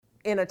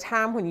in a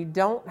time when you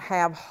don't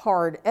have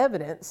hard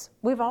evidence,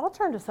 we've all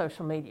turned to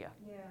social media.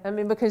 Yeah. I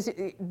mean, because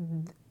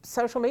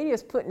social media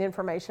is putting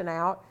information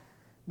out,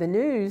 the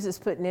news is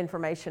putting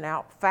information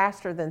out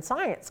faster than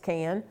science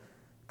can,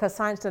 because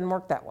science doesn't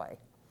work that way.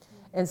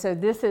 And so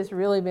this has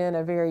really been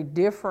a very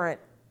different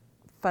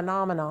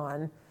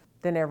phenomenon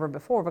than ever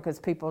before, because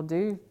people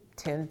do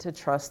tend to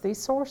trust these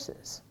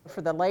sources.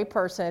 For the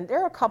layperson,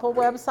 there are a couple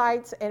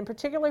websites, and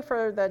particularly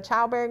for the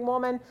childbearing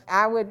woman,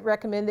 I would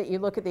recommend that you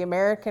look at the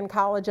American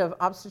College of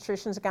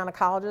Obstetricians and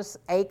Gynecologists.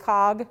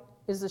 ACOG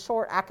is the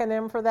short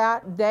acronym for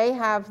that. They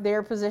have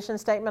their position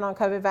statement on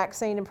COVID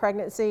vaccine and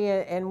pregnancy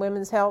and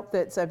women's health.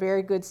 That's a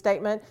very good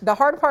statement. The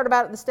hard part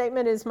about the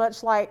statement is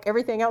much like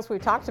everything else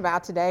we've talked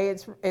about today,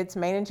 it's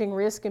managing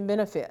risk and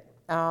benefit.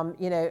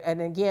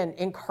 And again,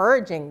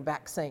 encouraging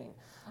vaccine,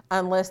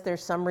 unless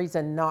there's some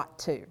reason not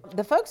to.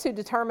 The folks who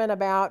determine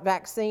about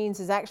vaccines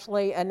is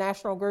actually a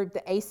national group,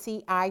 the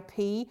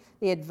ACIP,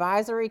 the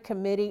Advisory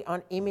Committee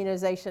on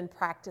Immunization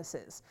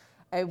Practices,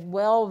 a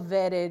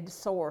well-vetted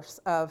source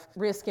of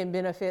risk and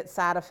benefit,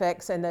 side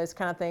effects, and those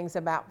kind of things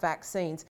about vaccines.